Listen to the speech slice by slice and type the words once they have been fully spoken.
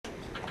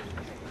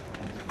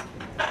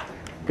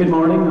Good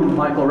morning, I'm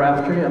Michael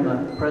Raftery. I'm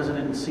the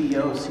President and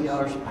CEO of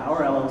Seahorse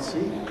Power,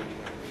 LLC.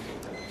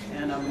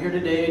 And I'm here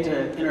today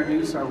to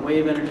introduce our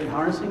wave energy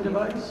harnessing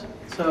device.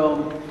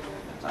 So,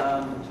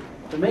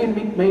 the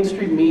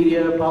mainstream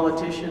media,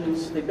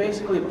 politicians, they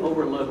basically have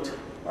overlooked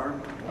our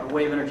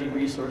wave energy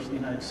resource in the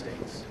United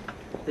States.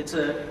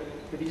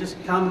 If you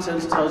just, common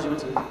sense tells you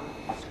it's a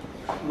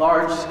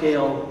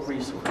large-scale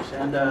resource.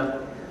 And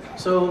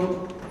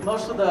so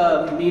most of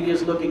the media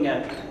is looking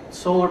at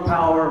solar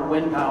power,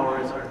 wind power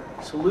as our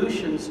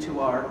solutions to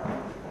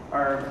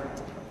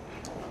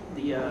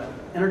the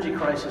energy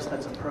crisis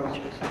that's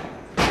approaching.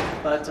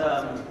 But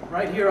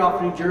right here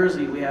off New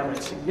Jersey, we have a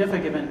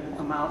significant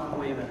amount of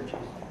wave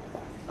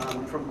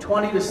energy. From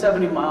 20 to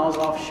 70 miles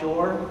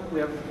offshore, we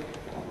have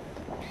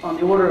on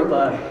the order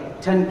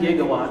of 10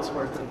 gigawatts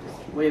worth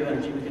of wave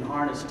energy we can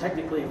harness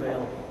technically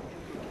available.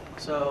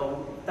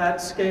 So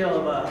that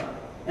scale of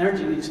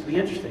energy needs to be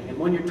interesting. And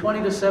when you're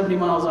 20 to 70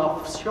 miles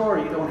offshore,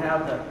 you don't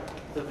have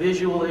the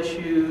visual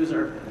issues,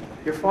 or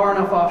you're far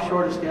enough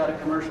offshore to stay out of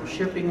commercial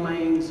shipping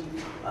lanes.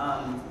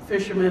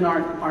 Fishermen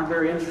aren't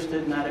very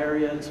interested in that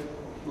area. It's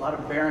a lot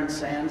of barren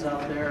sands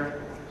out there.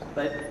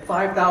 But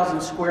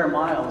 5,000 square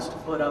miles to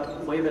put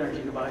up wave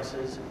energy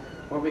devices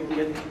where we can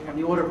get on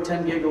the order of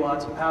 10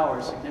 gigawatts of power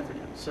is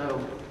significant.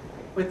 So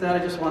with that, I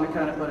just want to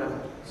kind of put a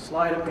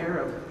slide up here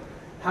of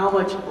how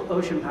much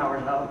ocean power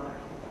is out there.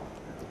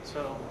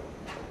 So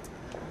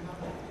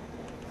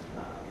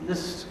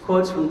this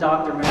quote's from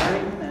Dr.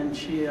 Mary, and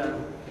she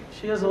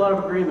has a lot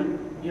of agreement.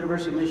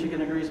 University of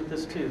Michigan agrees with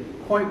this too.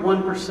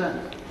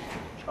 0.1%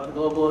 of the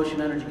global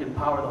ocean energy can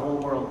power the whole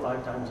world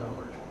 5 times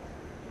over.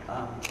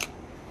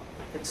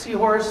 At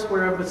Seahorse,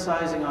 we're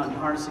emphasizing on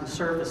harnessing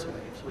surface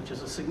waves, which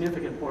is a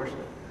significant portion,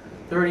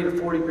 30 to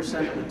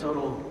 40% of the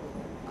total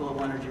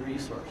global energy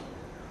resource.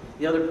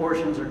 The other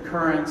portions are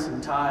currents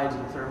and tides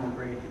and thermal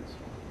gradients.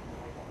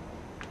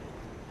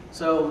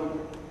 So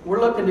we're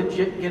looking to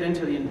get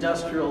into the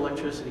industrial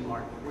electricity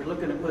market. We're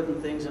looking at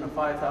putting things in a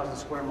 5,000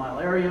 square mile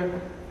area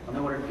on the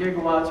order of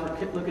gigawatts.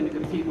 We're looking to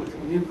compete with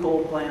new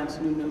coal plants,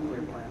 new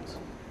nuclear plants.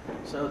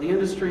 So the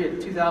industry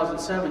in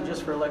 2007,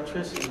 just for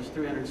electricity, was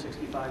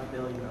 $365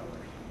 billion.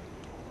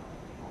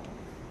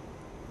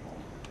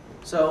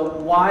 So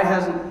why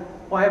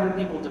haven't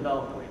people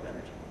developed wave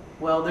energy?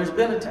 Well, there's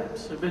been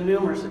attempts. There've been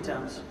numerous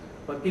attempts,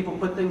 but people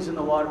put things in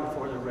the water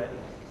before they're ready.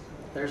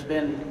 There's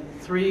been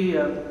 3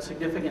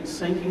 significant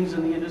sinkings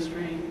in the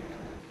industry.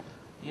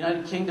 The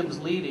United Kingdom's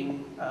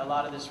leading a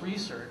lot of this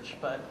research,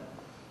 but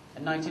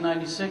in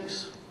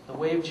 1996, the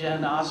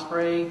WaveGen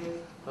Osprey,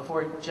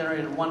 before it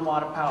generated 1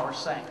 watt of power,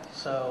 sank.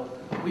 So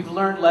we've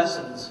learned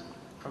lessons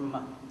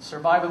from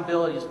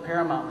survivability is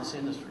paramount in this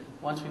industry.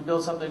 Once we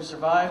build something to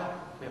survive,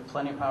 we have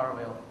plenty of power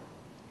available.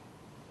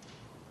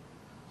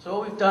 So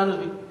what we've done is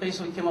we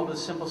basically came up with a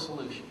simple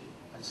solution.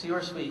 At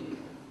Seahorse,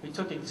 we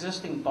took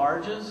existing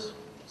barges,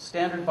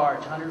 standard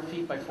barge, 100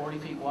 feet by 40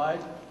 feet wide,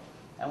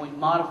 and we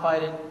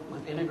modified it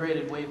with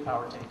integrated wave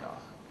power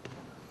takeoff.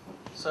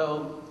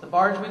 So the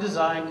barge we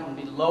designed can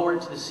be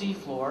lowered to the sea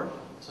floor.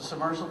 It's a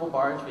submersible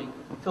barge. We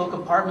fill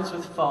compartments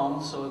with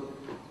foam, so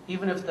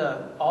even if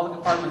all the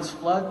compartments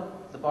flood,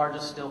 the barge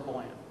is still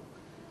buoyant.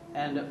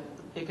 And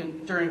it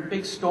can, during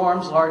big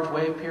storms, large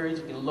wave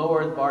periods, we can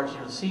lower the barge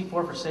near the sea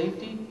floor for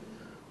safety.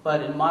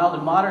 But in mild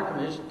and moderate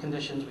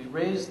conditions, we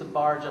raise the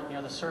barge up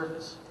near the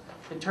surface.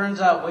 It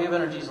turns out wave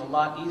energy is a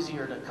lot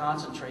easier to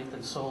concentrate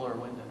than solar or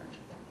wind energy.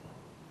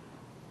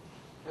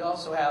 We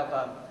also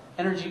have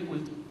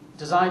we've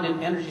designed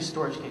an energy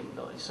storage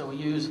capability. So we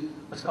use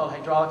what's called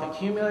hydraulic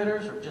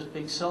accumulators, or just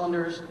big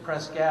cylinders,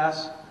 compressed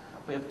gas.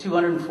 We have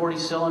 240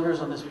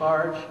 cylinders on this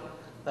barge.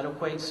 That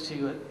equates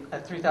to,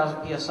 at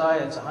 3,000 psi,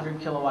 it's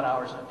 100 kilowatt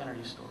hours of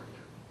energy storage.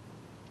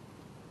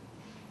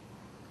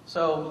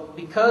 So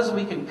because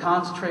we can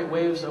concentrate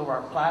waves over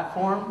our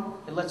platform,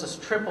 it lets us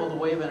triple the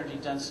wave energy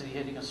density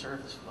hitting a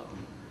surface flow.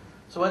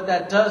 So what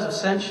that does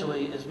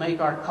essentially is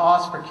make our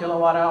cost per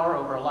kilowatt hour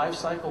over a life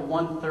cycle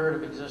 1/3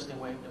 of existing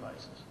wave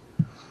devices.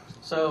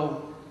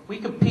 So we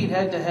compete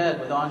head to head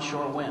with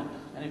onshore wind.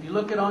 And if you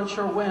look at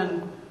onshore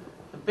wind,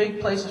 the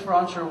big places for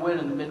onshore wind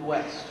in the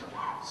Midwest.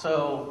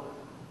 So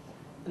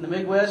in the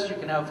Midwest, you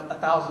can have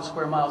 1,000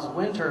 square miles of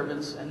wind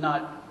turbines and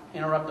not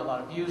interrupt a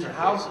lot of views or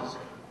houses.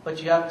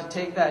 But you have to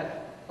take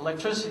that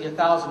electricity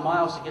 1,000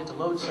 miles to get to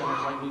load centers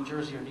like New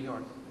Jersey or New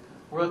York.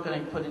 We're looking to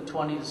put in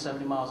 20 to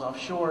 70 miles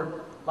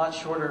offshore, a lot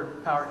shorter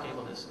power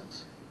cable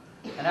distance.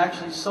 And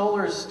actually,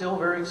 solar is still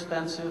very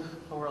expensive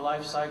over a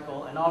life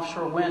cycle, and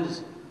offshore wind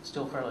is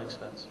still fairly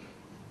expensive.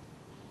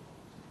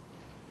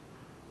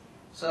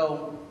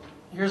 So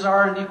here's our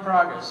R&D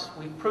progress.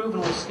 We've proven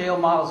with scale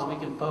models that we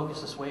can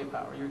focus this wave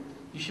power.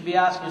 You should be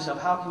asking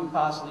yourself, how can you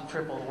possibly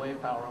triple the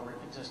wave power over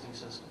existing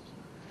systems?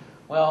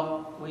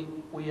 Well, we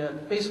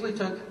basically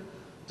took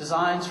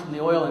designs from the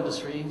oil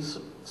industry,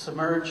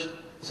 submerged,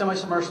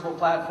 semi-submersible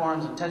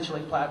platforms, and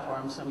tension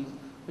platforms, and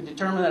we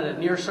determined that a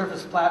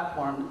near-surface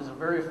platform is a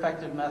very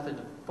effective method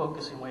of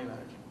focusing wave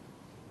energy.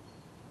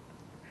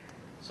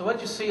 So what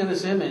you see in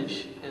this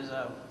image is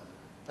a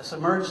a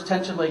submerged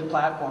tension leg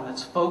platform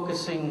that's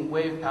focusing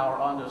wave power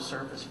onto a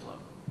surface float.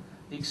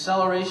 The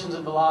accelerations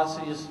and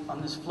velocities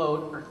on this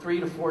float are 3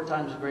 to 4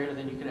 times greater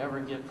than you could ever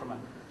get from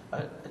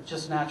a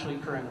just naturally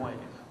occurring wave.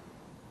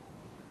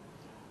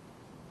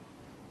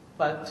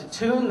 But to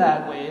tune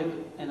that wave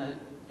in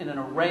an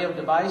array of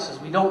devices,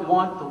 we don't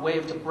want the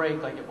wave to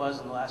break like it was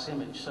in the last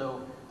image.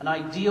 So an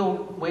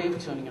ideal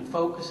wave tuning and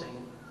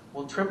focusing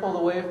will triple the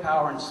wave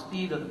power and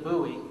speed of the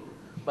buoy,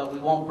 but we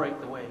won't break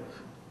the wave.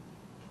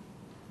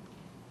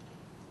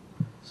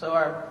 So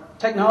our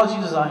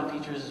technology design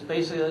features is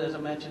basically, as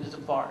I mentioned, is a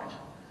barge.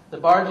 The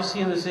barge you see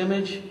in this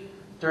image,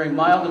 during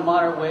mild and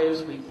moderate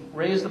waves, we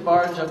raise the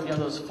barge up near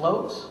those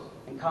floats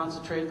and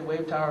concentrate the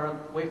wave power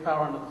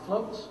onto the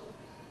floats.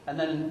 And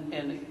then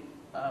in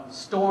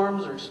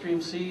storms or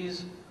extreme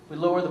seas, we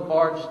lower the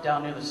barge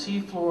down near the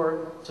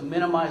seafloor to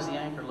minimize the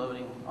anchor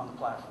loading on the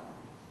platform.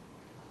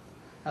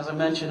 As I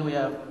mentioned, we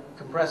have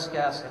compressed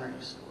gas energy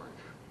storage.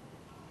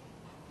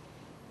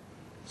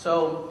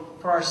 So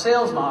for our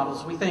sales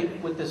models, we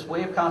think with this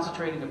wave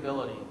concentrating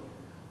ability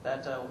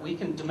that we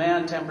can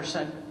demand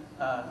 10%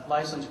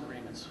 license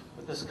agreements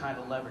with this kind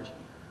of leverage.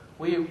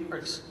 We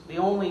are the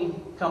only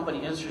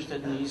company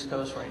interested in the East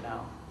Coast right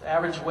now. The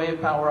average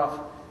wave power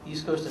off the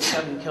East Coast is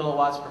 7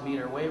 kilowatts per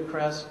meter wave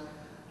crest.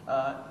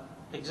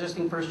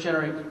 Existing first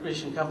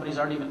generation companies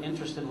aren't even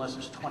interested unless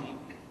there's 20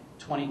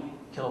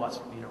 kilowatts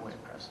per meter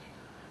wave crest.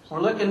 We're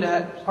looking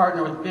to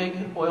partner with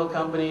big oil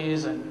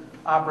companies and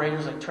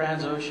operators like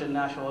Transocean,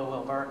 National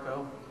Oil,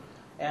 Varco.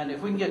 And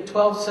if we can get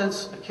 12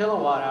 cents a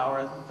kilowatt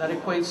hour, that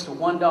equates to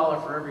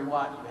 $1 for every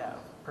watt you have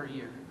per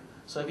year.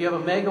 So if you have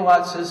a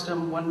megawatt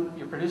system, when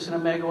you're producing a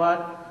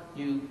megawatt,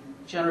 you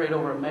generate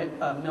over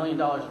 $1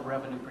 million of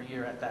revenue per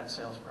year at that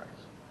sales price.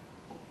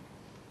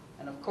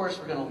 And of course,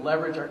 we're going to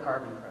leverage our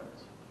carbon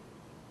credits.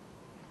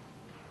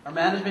 Our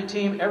management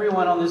team,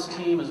 everyone on this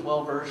team is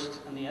well versed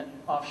in the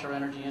offshore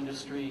energy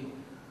industry.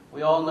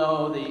 We all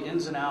know the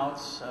ins and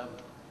outs.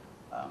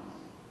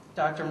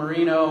 Dr.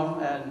 Marino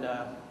and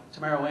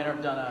Tamara Wayner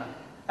have done an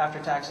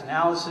after-tax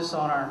analysis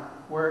on our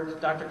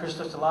work. Dr.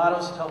 Christos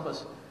Delados to help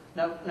us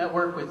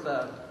network with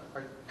our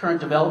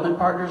current development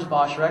partners,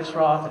 Bosch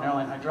Rexroth and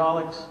Airline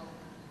Hydraulics,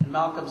 and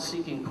Malcolm's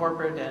seeking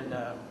corporate and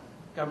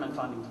government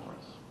funding for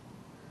us.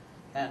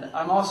 And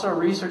I'm also a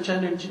research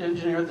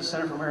engineer at the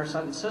Center for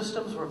Maritime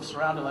Systems. We're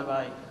surrounded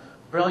by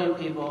brilliant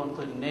people,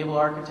 including naval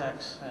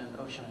architects and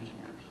ocean engineers.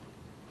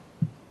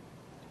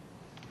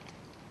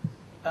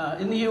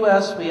 In the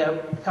U.S., we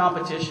have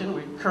competition.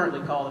 We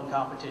currently call them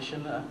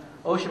competition.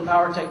 Ocean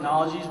Power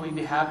Technologies, we'd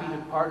be happy to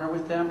partner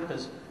with them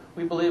because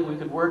we believe we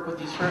could work with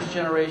these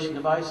first-generation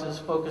devices,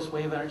 focus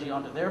wave energy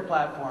onto their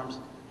platforms,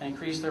 and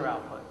increase their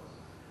output.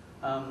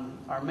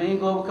 Our main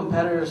global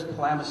competitor is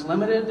Palamis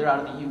Limited. They're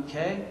out of the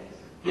UK.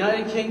 The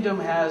United Kingdom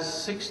has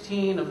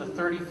 16 of the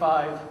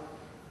 35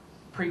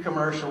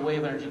 pre-commercial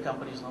wave energy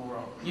companies in the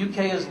world.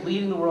 UK is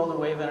leading the world in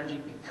wave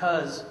energy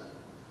because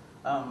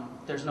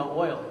there's no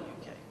oil in the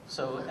UK.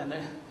 So, and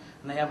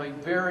they have a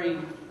very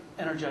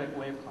energetic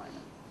wave climate.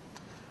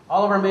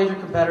 All of our major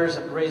competitors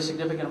have raised a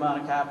significant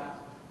amount of capital.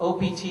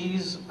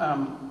 OPT's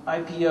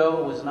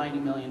IPO was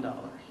 $90 million.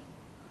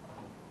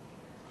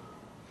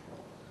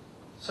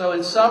 So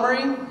in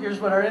summary,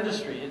 here's what our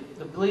industry,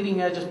 the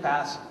bleeding edge is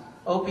passing.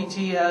 OPT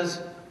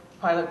has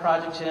pilot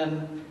projects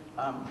in,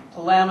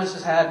 Palamis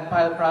has had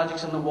pilot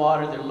projects in the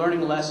water, they're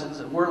learning lessons,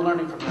 and we're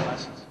learning from their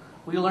lessons.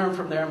 We learn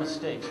from their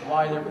mistakes,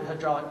 why their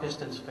hydraulic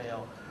pistons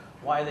fail,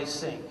 why they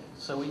sink.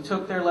 So we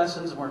took their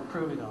lessons and we're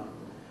improving on them.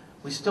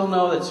 We still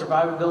know that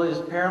survivability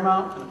is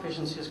paramount and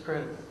efficiency is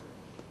critical.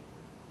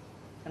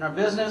 In our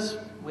business,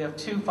 we have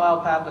 2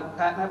 filed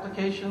patent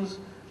applications.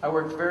 I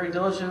worked very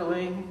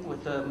diligently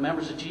with the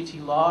members of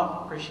GT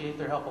Law, appreciate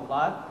their help a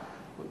lot.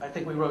 I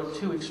think we wrote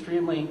 2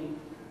 extremely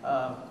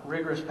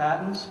rigorous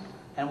patents,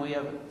 and we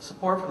have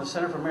support from the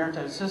Center for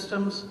Maritime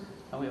Systems,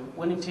 and we have a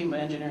winning team of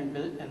engineering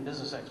and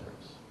business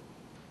experts.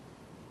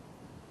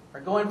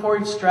 Our going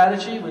forward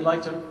strategy, we'd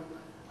like to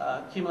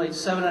accumulate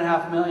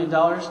 $7.5 million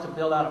to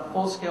build out a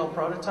full-scale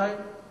prototype,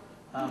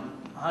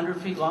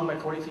 100 feet long by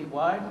 40 feet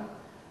wide,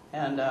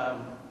 and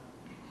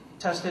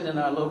test it in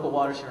our local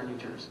waters here in New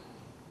Jersey.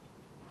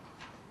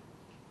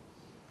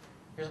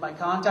 Here's my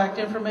contact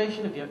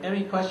information. If you have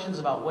any questions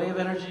about wave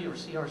energy or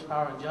Seahorse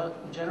Power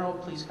in general,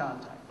 please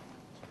contact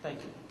me. Thank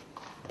you.